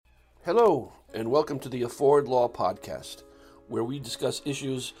Hello, and welcome to the Afford Law Podcast, where we discuss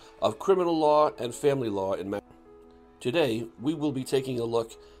issues of criminal law and family law in Mass. Today, we will be taking a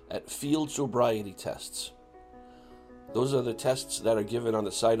look at field sobriety tests. Those are the tests that are given on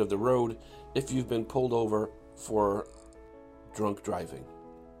the side of the road if you've been pulled over for drunk driving.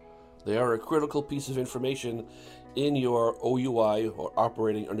 They are a critical piece of information in your OUI or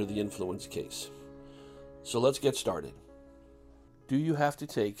operating under the influence case. So let's get started. Do you have to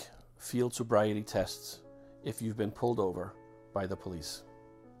take field sobriety tests if you've been pulled over by the police?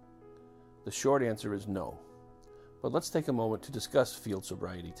 The short answer is no. But let's take a moment to discuss field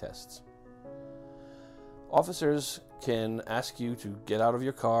sobriety tests. Officers can ask you to get out of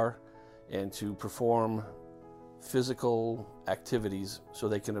your car and to perform physical activities so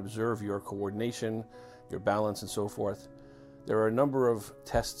they can observe your coordination, your balance, and so forth. There are a number of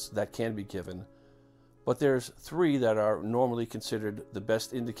tests that can be given, but there's three that are normally considered the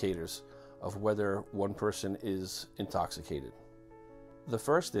best indicators of whether one person is intoxicated. The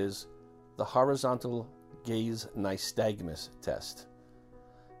first is the horizontal gaze nystagmus test,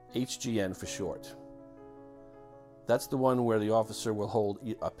 HGN for short. That's the one where the officer will hold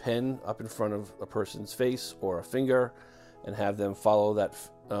a pen up in front of a person's face or a finger and have them follow that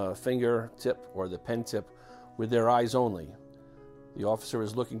finger tip or the pen tip with their eyes only. The officer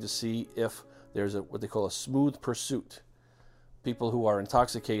is looking to see if there's what they call a smooth pursuit. People who are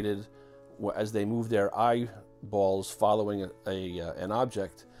intoxicated, as they move their eyeballs following an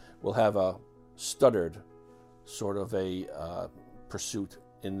object, will have a stuttered sort of a pursuit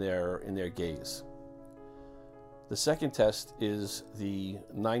in their gaze. The second test is the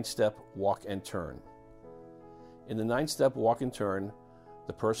 9-step walk and turn. In the 9-step walk and turn,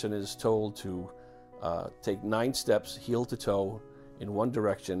 the person is told to take 9 steps heel to toe in one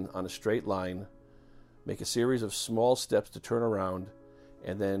direction on a straight line, make a series of small steps to turn around,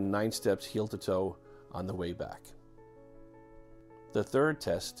 and then 9 steps heel to toe on the way back. The third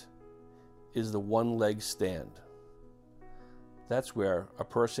test is the one-leg stand. That's where a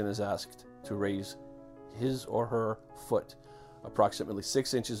person is asked to raise his or her foot approximately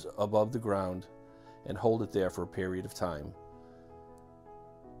 6 inches above the ground and hold it there for a period of time.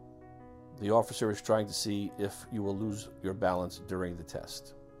 The officer is trying to see if you will lose your balance during the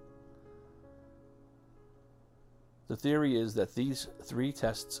test. The theory is that these 3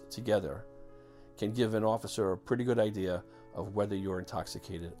 tests together can give an officer a pretty good idea of whether you're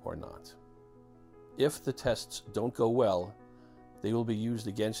intoxicated or not. If the tests don't go well, they will be used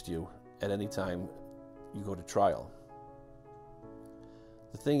against you at any time you go to trial.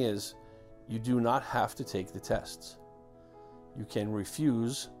 The thing is, you do not have to take the tests. You can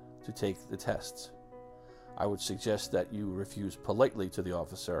refuse to take the tests. I would suggest that you refuse politely to the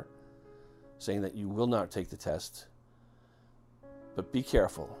officer, saying that you will not take the test. But be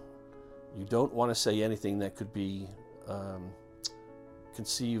careful. You don't want to say anything that could be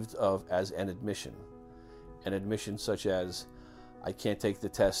conceived of as an admission. An admission such as, I can't take the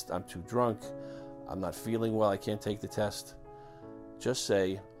test, I'm too drunk, I'm not feeling well, I can't take the test. Just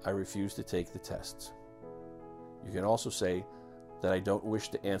say, I refuse to take the tests. You can also say that I don't wish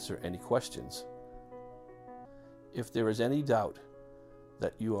to answer any questions. If there is any doubt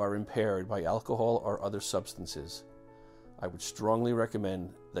that you are impaired by alcohol or other substances, I would strongly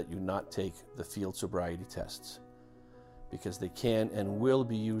recommend that you not take the field sobriety tests, because they can and will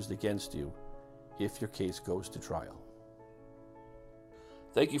be used against you if your case goes to trial.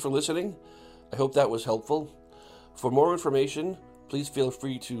 Thank you for listening. I hope that was helpful. For more information, please feel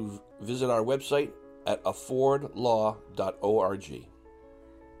free to visit our website at affordlaw.org.